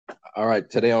All right,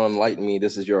 today on Enlighten Me,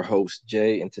 this is your host,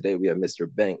 Jay, and today we have Mr.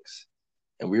 Banks,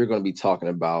 and we're going to be talking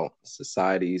about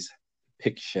society's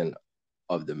depiction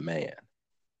of the man.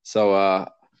 So,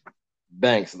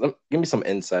 Banks, give me some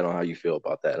insight on how you feel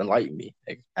about that. Enlighten me,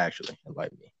 actually,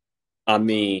 enlighten me. I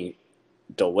mean,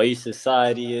 the way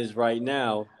society is right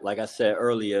now, like I said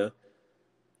earlier,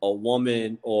 a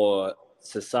woman or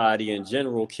society in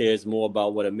general cares more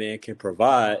about what a man can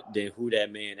provide than who that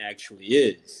man actually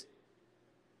is.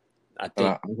 I And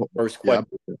think first yeah,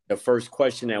 question, the first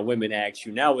question that women ask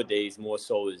you nowadays more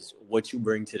so is what you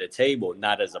bring to the table,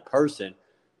 not as a person,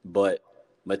 but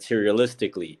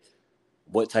materialistically.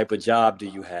 What type of job do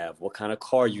you have? What kind of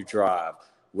car you drive?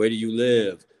 Where do you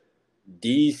live?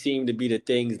 These seem to be the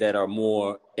things that are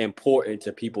more important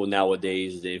to people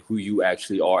nowadays than who you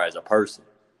actually are as a person.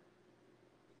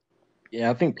 yeah,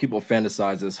 I think people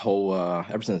fantasize this whole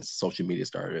ever since social media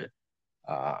started.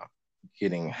 uh,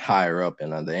 Getting higher up in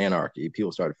the anarchy,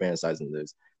 people started fantasizing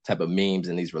this type of memes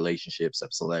and these relationships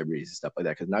of celebrities and stuff like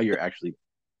that. Because now you're actually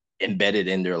embedded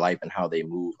in their life and how they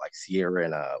move, like Sierra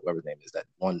and whatever his name is, that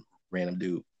one random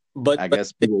dude. I But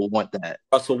guess people want that.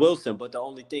 Russell Wilson. But the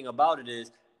only thing about it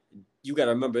is, you got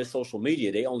to remember, it's social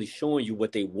media. They only showing you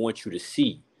what they want you to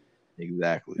see.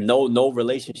 Exactly. No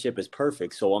relationship is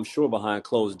perfect. So I'm sure behind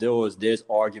closed doors, there's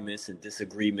arguments and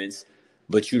disagreements,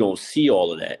 but you don't see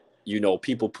all of that.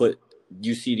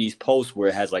 You see these posts where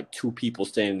it has like two people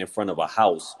standing in front of a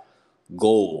house,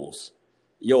 goals.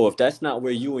 Yo, if that's not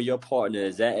where you and your partner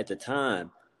is at the time,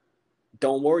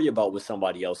 don't worry about what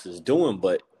somebody else is doing.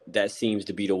 But that seems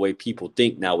to be the way people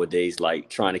think nowadays, like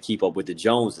trying to keep up with the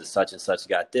Joneses. Such and such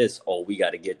got this. Oh, we got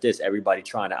to get this. Everybody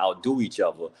trying to outdo each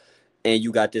other. And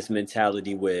you got this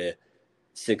mentality where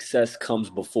success comes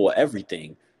before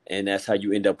everything. And that's how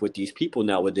you end up with these people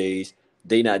nowadays.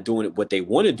 They not doing what they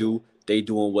want to do. They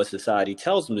doing what society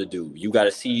tells them to do. You got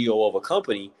a CEO of a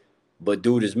company, but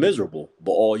dude is miserable.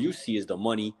 But all you see is the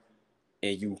money,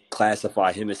 and you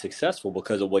classify him as successful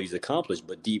because of what he's accomplished.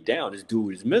 But deep down, this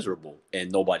dude is miserable,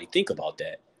 and nobody think about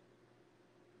that.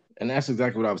 And that's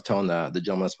exactly what I was telling the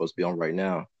gentleman that's supposed to be on right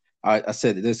now. I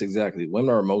said this exactly. Women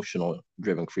are emotional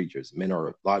driven creatures. Men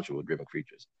are logical driven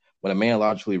creatures. When a man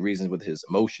logically reasons with his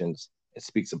emotions and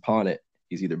speaks upon it,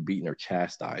 he's either beaten or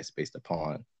chastised based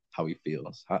upon how he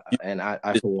feels. I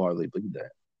It's, wholeheartedly believe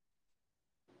that.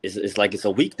 it's like it's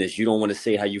a weakness. You don't want to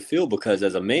say how you feel because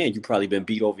as a man, you probably been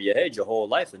beat over your head your whole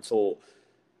life until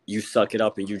you suck it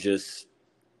up and you just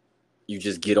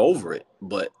get over it.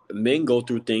 But men go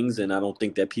through things, and I don't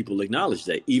think that people acknowledge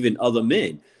that. Even other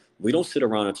men, we don't sit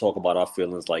around and talk about our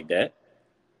feelings like that.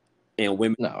 And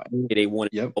women, No. they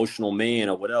want an Yep. emotional man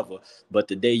or whatever. But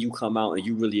the day you come out and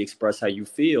you really express how you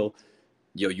feel,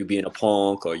 you being a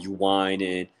punk or you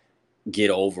whining, get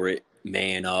over it,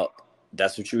 man up.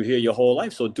 That's what you hear your whole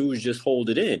life. So dudes just hold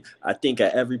it in. I think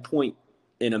at every point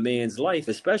in a man's life,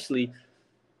 especially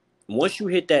once you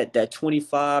hit that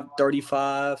 25,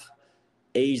 35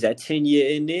 age, that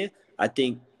 10-year in there, I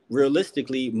think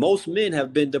realistically most men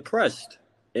have been depressed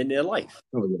in their life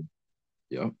Oh,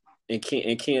 yeah. Yep.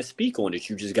 and can't speak on it.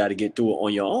 You just got to get through it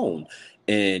on your own.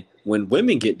 And when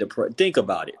women get depressed, think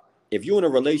about it. If you're in a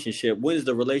relationship, when is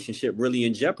the relationship really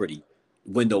in jeopardy?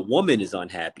 When the woman is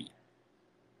unhappy.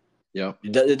 Yep.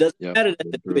 It doesn't Yep. matter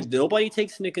Very that true. nobody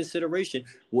takes into consideration,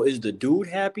 well, is the dude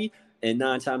happy? And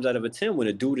 9 times out of 10, when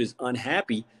a dude is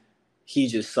unhappy, he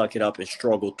just suck it up and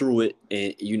struggle through it,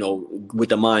 and with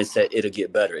the mindset it'll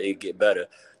get better,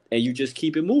 and you just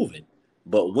keep it moving.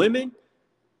 But women,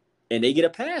 and they get a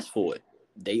pass for it.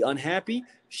 They unhappy.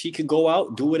 She could go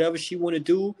out, do whatever she want to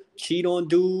do, cheat on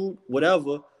dude,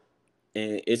 whatever,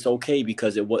 and it's okay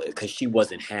because she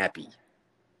wasn't happy.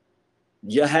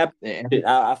 You're happy. And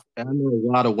I know a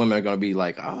lot of women are gonna be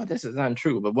like, "Oh, this is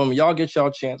untrue." But when y'all get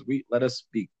y'all chance, we let us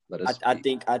speak. Let us I speak.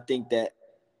 think I think that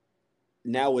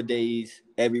nowadays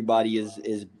everybody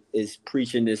is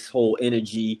preaching this whole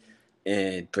energy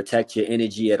and protect your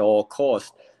energy at all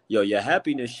costs. Yo, your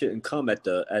happiness shouldn't come at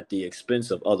the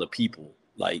expense of other people.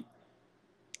 Like,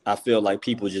 I feel like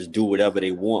people just do whatever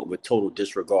they want with total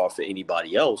disregard for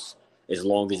anybody else, as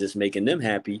long as it's making them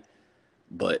happy.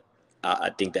 But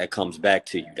I think that comes back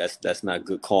to you. That's not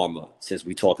good karma. Since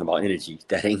we talking about energy,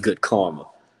 that ain't good karma.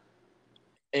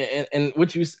 And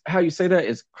what you how you say that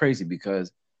is crazy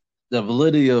because the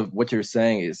validity of what you're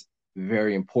saying is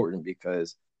very important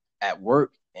because at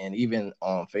work and even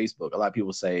on Facebook, a lot of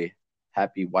people say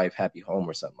 "happy wife, happy home"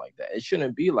 or something like that. It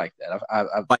shouldn't be like that.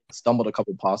 I've stumbled a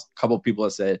couple people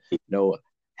that said no,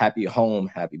 happy home,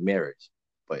 happy marriage,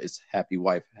 but it's happy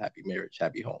wife, happy marriage,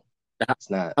 happy home. It's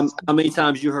not. How, It's how not many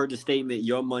times you heard the statement,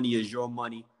 "Your money is your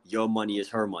money, your money is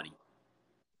her money"?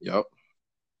 Yep.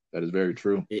 That is very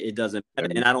true. It doesn't matter.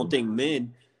 Very And I don't true. think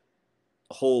men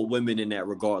hold women in that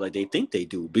regard like they think they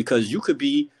do. Because you could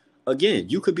be, again,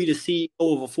 you could be the CEO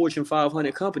of a Fortune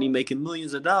 500 company making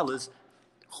millions of dollars.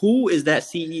 Who is that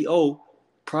CEO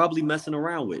probably messing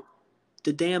around with?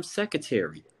 The damn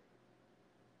secretary.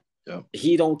 Yeah.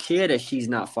 He don't care that she's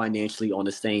not financially on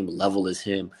the same level as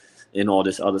him and all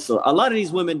this other. So a lot of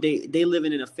these women, they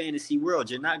living in a fantasy world.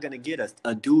 You're not gonna get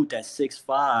a dude that's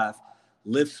 6'5",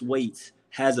 lifts weights,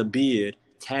 has a beard,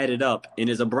 tatted up, and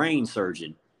is a brain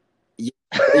surgeon. Yeah,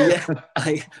 yeah,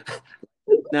 I,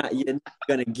 you're not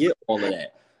gonna get all of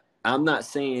that. I'm not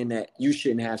saying that you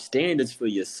shouldn't have standards for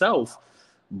yourself,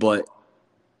 but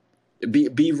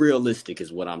be realistic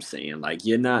is what I'm saying. Like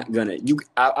you're not gonna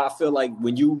I feel like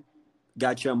when you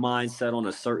got your mind set on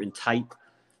a certain type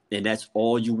and that's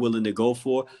all you're willing to go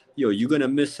for, you're gonna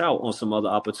miss out on some other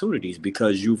opportunities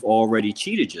because you've already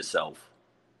cheated yourself.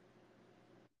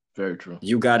 Very true.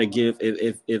 You gotta give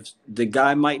if the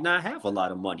guy might not have a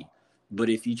lot of money, but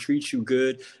if he treats you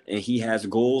good and he has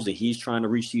goals and he's trying to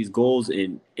reach these goals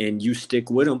and you stick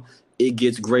with him, it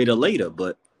gets greater later.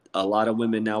 But a lot of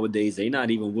women nowadays, they're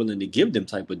not even willing to give them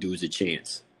type of dudes a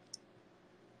chance.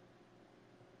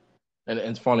 And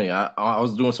it's funny. I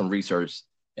was doing some research,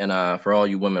 and for all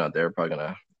you women out there, probably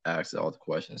gonna ask all the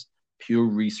questions.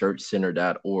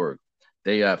 PewResearchCenter.org.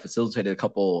 They facilitated a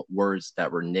couple words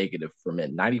that were negative for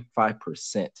men.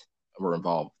 95% were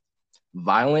involved.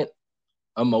 Violent,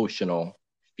 emotional,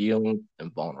 feeling,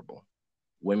 and vulnerable.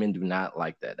 Women do not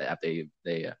like that. They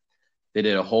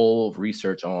did a whole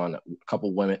research on a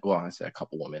couple women. Well, I said a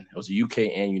couple women. It was UK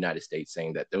and United States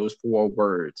saying that those four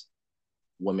words,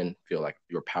 women feel like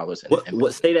you're powerless and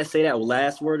What say that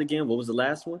last word again? What was the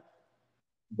last one?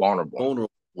 vulnerable.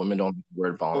 Vulnerable. Women don't use the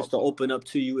word vulnerable. I'm supposed to open up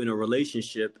to you in a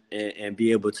relationship and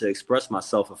be able to express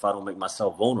myself if I don't make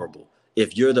myself vulnerable.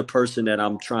 If you're the person that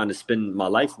I'm trying to spend my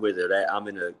life with or that I'm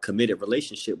in a committed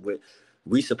relationship with,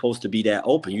 we're supposed to be that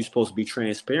open. You're supposed to be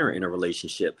transparent in a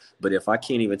relationship. But if I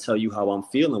can't even tell you how I'm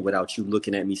feeling without you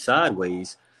looking at me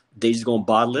sideways, they just gonna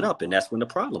bottle it up, and that's when the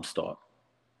problems start.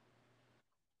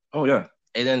 Oh yeah,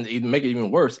 and then even make it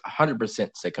even worse.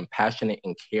 100% say compassionate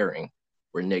and caring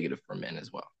were negative for men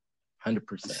as well.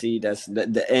 100%. See,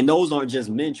 and those aren't just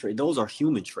men traits; those are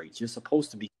human traits. You're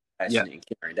supposed to be compassionate and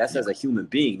caring. That's as a human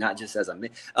being, not just as a man.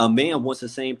 A man wants the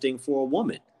same thing for a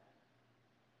woman.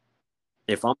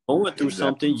 If I'm going through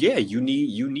something, yeah, you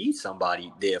need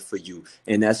somebody there for you,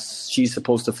 and she's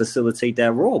supposed to facilitate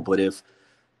that role. But if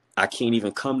I can't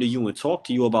even come to you and talk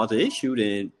to you about the issue,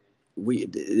 then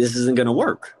this isn't going to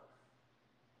work.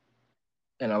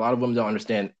 And a lot of women don't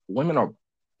understand.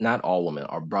 Not all women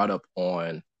are brought up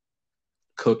on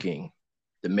cooking,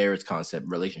 the marriage concept,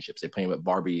 relationships. They're playing with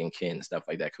Barbie and Ken and stuff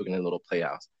like that, cooking in a little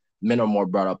playhouse. Men are more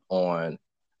brought up on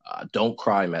don't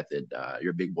cry method.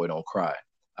 Your big boy don't cry.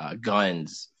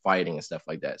 Guns, fighting, and stuff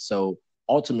like that. So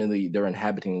ultimately, they're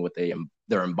embodying what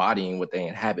they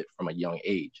inhabit from a young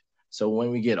age. So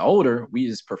when we get older, we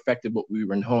just perfected what we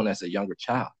were known as a younger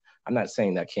child. I'm not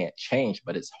saying that can't change,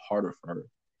 but it's harder for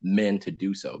men to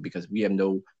do so because we have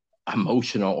no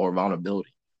emotional or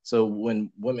vulnerability. So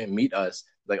when women meet us,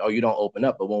 like, oh, you don't open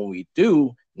up. But when we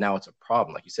do, now it's a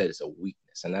problem. Like you said, it's a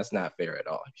weakness. And that's not fair at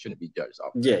all. You shouldn't be judged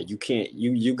off. Yeah, you can't.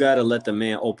 You got to let the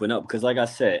man open up because, like I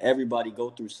said, everybody go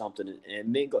through something.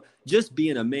 And men go. Just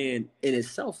being a man in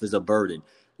itself is a burden.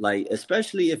 Like,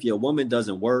 especially if your woman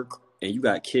doesn't work and you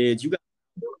got kids, you got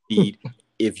to feed.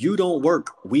 If you don't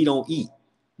work, we don't eat.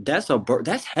 That's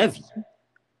heavy.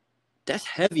 That's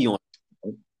heavy on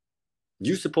you.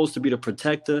 You're supposed to be the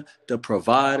protector, the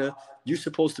provider. You're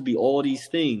supposed to be all these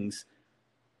things,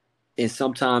 and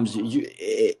sometimes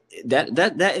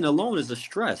that in alone is a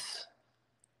stress.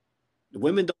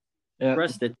 Women don't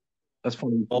stress that. That's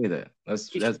funny you say that.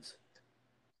 That's.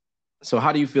 So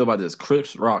how do you feel about this?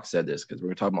 Chris Rock said this because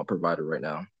we're talking about provider right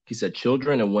now. He said,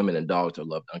 "Children and women and dogs are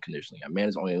loved unconditionally. A man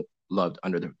is only loved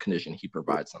under the condition he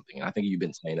provides something." And I think you've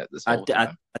been saying that this whole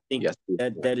time. I think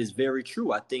that is very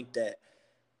true. I think that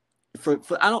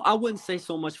I wouldn't say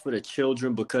so much for the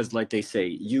children because, like they say,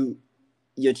 your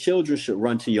children should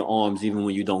run to your arms even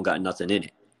when you don't got nothing in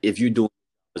it. If you do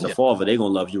as a father, they're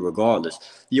gonna love you regardless.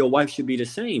 Your wife should be the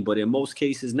same, but in most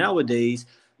cases nowadays,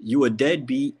 you a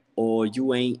deadbeat or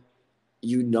you ain't.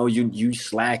 You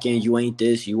slacking, you ain't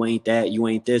this, you ain't that, you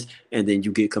ain't this, and then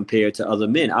you get compared to other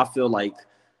men. I feel like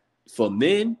for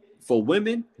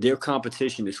women, their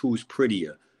competition is who's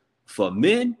prettier. For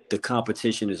men, the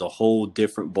competition is a whole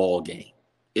different ball game.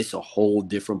 It's a whole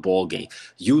different ball game.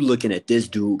 You looking at this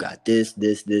dude got this,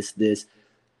 and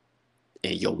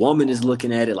your woman is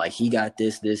looking at it like he got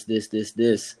this.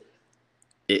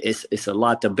 it's a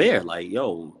lot to bear. Like,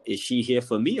 yo, is she here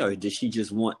for me, or does she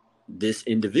just want this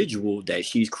individual that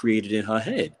she's created in her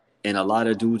head? And a lot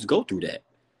of dudes go through that.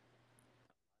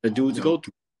 The dudes Yo, go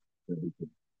through.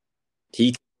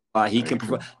 He very can true.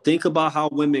 provide. Think about how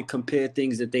women compare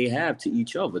things that they have to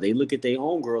each other. They look at their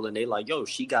homegirl and they like, yo,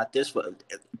 she got this for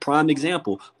prime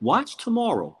example. Watch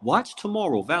tomorrow. Watch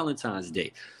tomorrow, Valentine's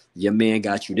Day. Your man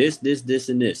got you this,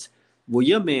 and this. Well,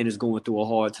 your man is going through a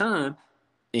hard time,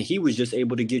 and he was just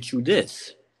able to get you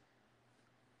this.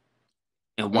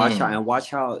 Mm. And watch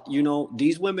how, you know,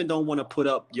 these women don't want to put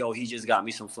up, yo, he just got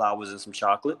me some flowers and some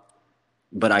chocolate.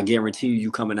 But I guarantee you,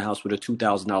 you come in the house with a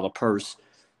 $2,000 purse,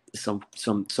 some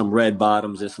red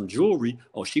bottoms and some jewelry.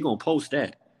 Oh, she gonna post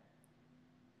that.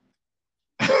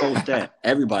 Post that.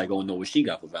 Everybody gonna know what she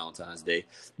got for Valentine's Day.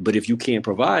 But if you can't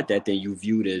provide that, then you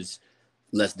viewed as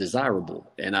less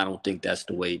desirable. And I don't think that's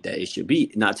the way that it should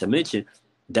be. Not to mention,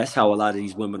 that's how a lot of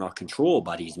these women are controlled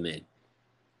by these men.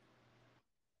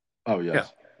 Oh Yeah.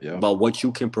 yes. Yeah. About what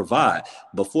you can provide.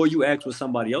 Before you ask what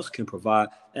somebody else can provide,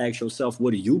 ask yourself,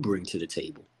 what do you bring to the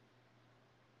table?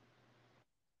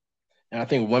 And I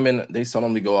think women they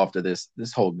seldomly go after this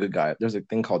whole good guy. There's a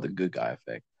thing called the good guy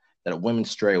effect that women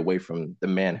stray away from the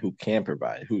man who can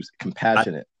provide, who's I,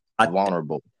 compassionate, I think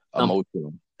vulnerable, some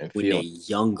emotional, and when they're feel.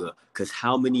 younger, because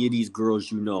how many of these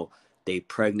girls, you know, they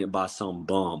pregnant by some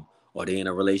bum, or they in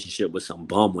a relationship with some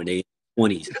bum when they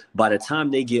 20s. By the time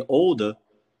they get older,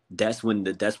 that's when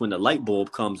the light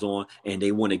bulb comes on, and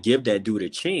they want to give that dude a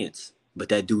chance. But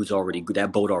that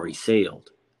boat already sailed.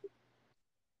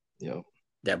 You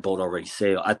That boat already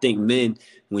sailed. I think men,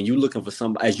 when you're looking for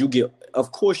somebody, as you get,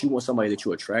 of course, you want somebody that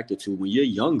you're attracted to. When you're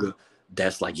younger,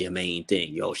 that's like your main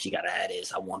thing. Yo, she gotta have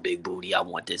this. I want big booty. I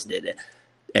want this, that.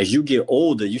 As you get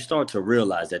older, you start to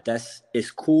realize that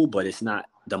it's cool, but it's not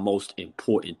the most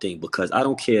important thing, because I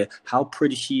don't care how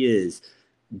pretty she is.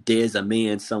 There's a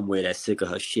man somewhere that's sick of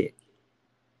her shit.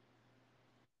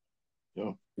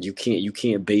 know. You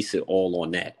can't base it all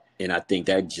on that, and I think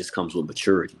that just comes with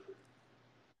maturity.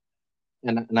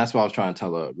 And that's what I was trying to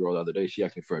tell a girl the other day. She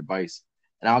asked me for advice.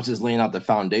 And I was just laying out the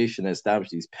foundation to establish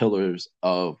these pillars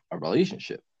of a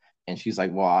relationship. And she's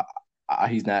like, well,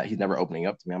 he's never opening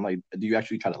up to me. I'm like, do you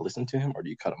actually try to listen to him or do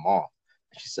you cut him off?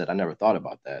 And she said, I never thought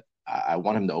about that. I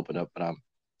want him to open up, but I'm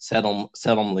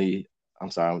seldomly, I'm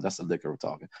sorry, that's the liquor we're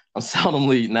talking. I'm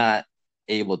seldomly not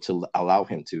able to allow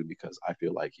him to because I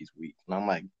feel like he's weak. And I'm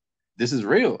like, this is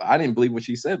real. I didn't believe what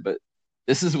she said, but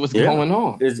this is what's Yeah, going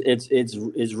on.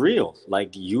 it's real.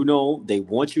 Like, you know, they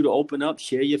want you to open up,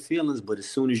 share your feelings, but as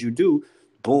soon as you do,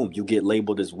 boom, you get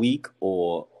labeled as weak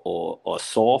or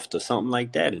soft or something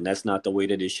like that, and that's not the way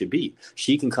that it should be.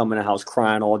 She can come in the house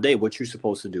crying all day. What you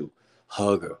supposed to do?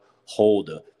 Hug her, hold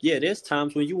her. Yeah, there's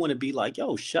times when you want to be like,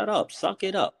 yo, shut up, suck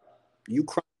it up. You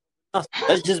cry.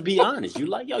 Let's just be honest. You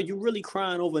like, yo, you really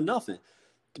crying over nothing.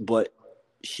 But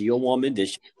she a woman,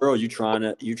 this girl, you trying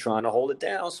to hold it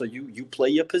down. So you play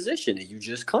your position and you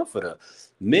just comfort her.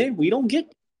 Men, we don't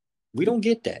get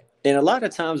that. And a lot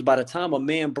of times, by the time a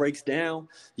man breaks down,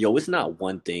 yo, it's not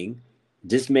one thing.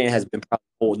 This man has been probably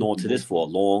holding on to this for a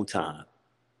long time.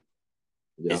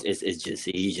 Yeah. It's just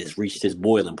he just reached his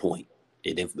boiling point.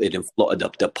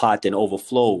 The pot then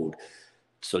overflowed.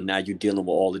 So now you're dealing with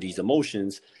all of these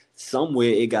emotions. Somewhere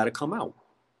it got to come out.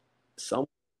 Some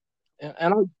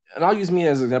And I'll use me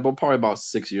as an example. Probably about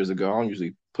 6 years ago, I don't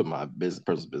usually put my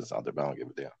personal business out there, but I don't give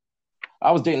a damn.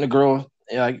 I was dating a girl,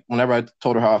 and like whenever I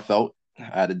told her how I felt, I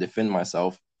had to defend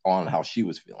myself on how she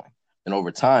was feeling. And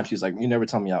over time, she's like, "You never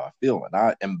tell me how I feel," and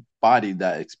I embodied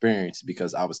that experience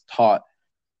because I was taught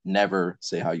never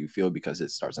say how you feel because it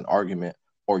starts an argument,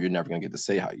 or you're never gonna get to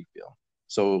say how you feel.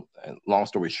 So, long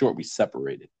story short, we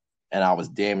separated, and I was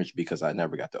damaged because I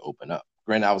never got to open up.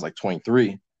 Granted, I was like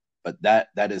 23, but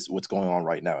that is what's going on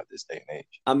right now at this day and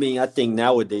age. I mean, I think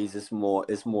nowadays it's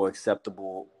more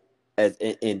acceptable as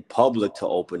in public to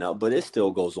open up, but it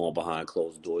still goes on behind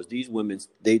closed doors. These women,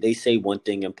 they say one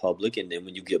thing in public, and then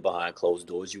when you get behind closed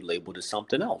doors, you label it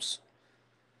something else.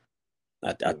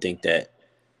 I think that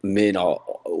men are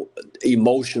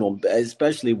emotional,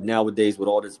 especially nowadays with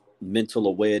all this mental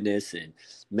awareness and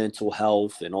mental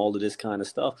health and all of this kind of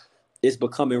stuff. It's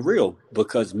becoming real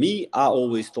because I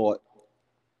always thought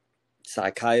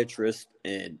psychiatrists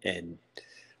and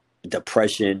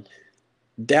depression,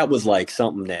 that was like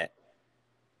something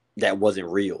that wasn't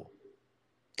real.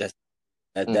 That's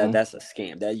Mm-hmm. that's a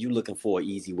scam. That you looking for an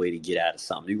easy way to get out of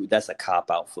something. That's a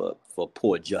cop out for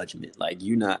poor judgment. Like,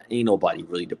 ain't nobody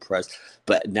really depressed.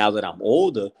 But now that I'm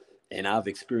older and I've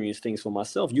experienced things for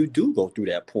myself. You do go through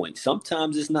that point.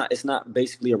 Sometimes it's not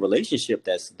basically a relationship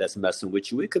that's messing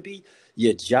with you. It could be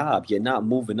your job. You're not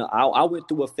moving up. I went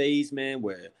through a phase, man,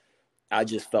 where I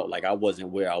just felt like I wasn't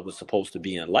where I was supposed to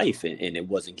be in life, and it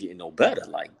wasn't getting no better.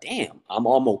 Like, damn, I'm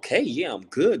okay. Yeah, I'm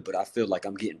good, but I feel like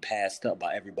I'm getting passed up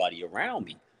by everybody around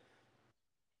me.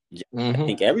 Yeah, I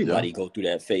think Yeah. everybody go through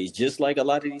that phase. Just like a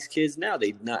lot of these kids now,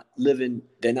 they're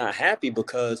not happy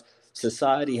because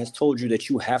society has told you that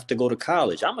you have to go to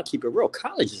college. I'm gonna keep it real.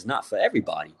 College is not for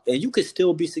everybody, and you could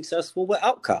still be successful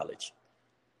without college.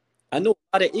 I know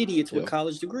a lot of idiots with Yeah.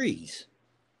 college degrees.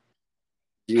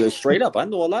 Yeah, straight up. I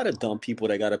know a lot of dumb people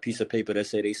that got a piece of paper that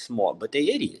say they smart, but they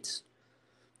idiots.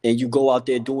 And you go out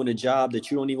there doing a job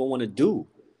that you don't even want to do,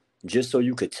 just so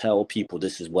you could tell people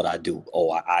this is what I do. Oh,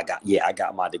 I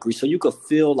got my degree. So you could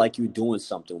feel like you're doing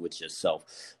something with yourself.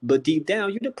 But deep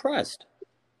down, you're depressed.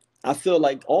 I feel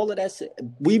like all of that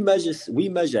we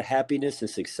measure happiness and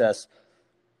success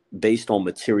based on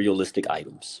materialistic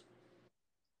items.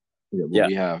 Yeah. What Yeah.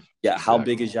 we have. Yeah. How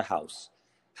big Exactly. is your house?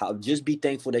 How just be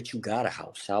thankful that you got a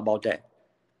house. How about that?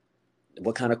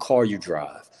 What kind of car you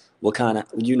drive? What kind of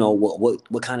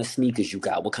what kind of sneakers you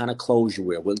got? What kind of clothes you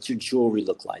wear? What's your jewelry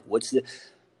look like? What's the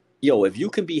Yo, if you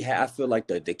can be I feel like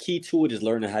the key to it is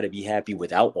learning how to be happy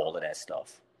without all of that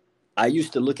stuff. I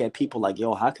used to look at people like,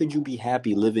 yo, how could you be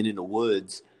happy living in the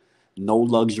woods, no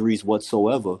luxuries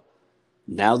whatsoever?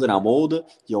 Now that I'm older,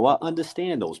 yo, I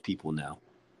understand those people now.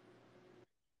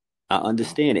 I Yeah.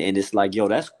 understand it. And it's like, yo,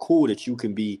 that's cool that you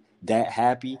can be that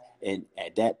happy and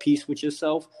at that peace with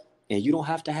yourself, and you don't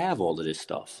have to have all of this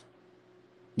stuff.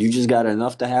 You just got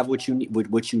enough to have what you need, with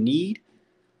what you need,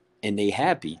 and they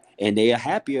happy, and they are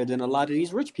happier than a lot of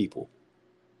these rich people.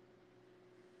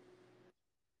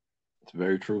 It's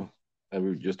very true. And we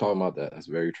were just talking about that. That's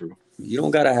very true. You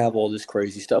don't gotta have all this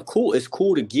crazy stuff. Cool, it's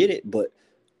cool to get it, but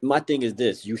my thing is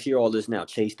this: you hear all this now,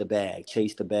 chase the bag,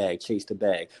 chase the bag, chase the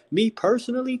bag. Me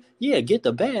personally, yeah, get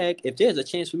the bag. If there's a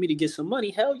chance for me to get some money,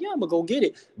 hell yeah, I'm gonna go get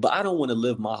it. But I don't want to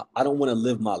live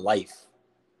my life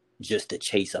just to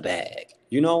chase a bag.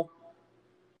 You know,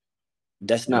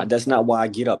 Yeah. that's not why I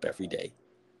get up every day.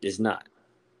 It's not.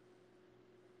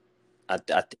 I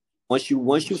think once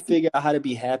you figure out how to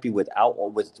be happy without or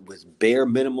with bare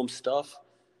minimum stuff,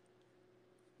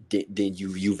 then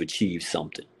you've achieved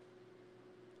something.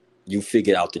 You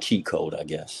figured out the cheat code, I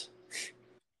guess.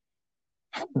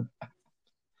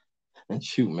 And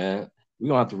shoot, man. We're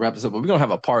gonna have to wrap this up, but we're gonna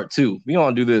have a part two. We're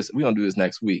gonna do this. We're gonna do this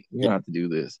next week. We're Yeah, gonna have to do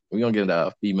this. We're gonna get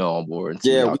a female on board and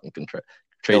see yeah. how We we can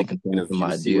trade go and control some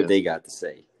interview, see what ideas. they got to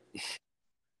say.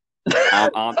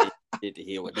 I'm interested to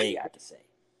hear what they got to say.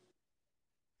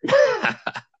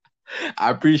 I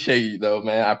appreciate you though,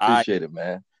 man. I I appreciate it,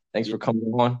 man. Thanks Yeah, for coming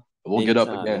on. We'll get up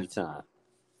anytime, again. anytime.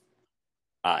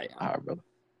 All right. All right, brother.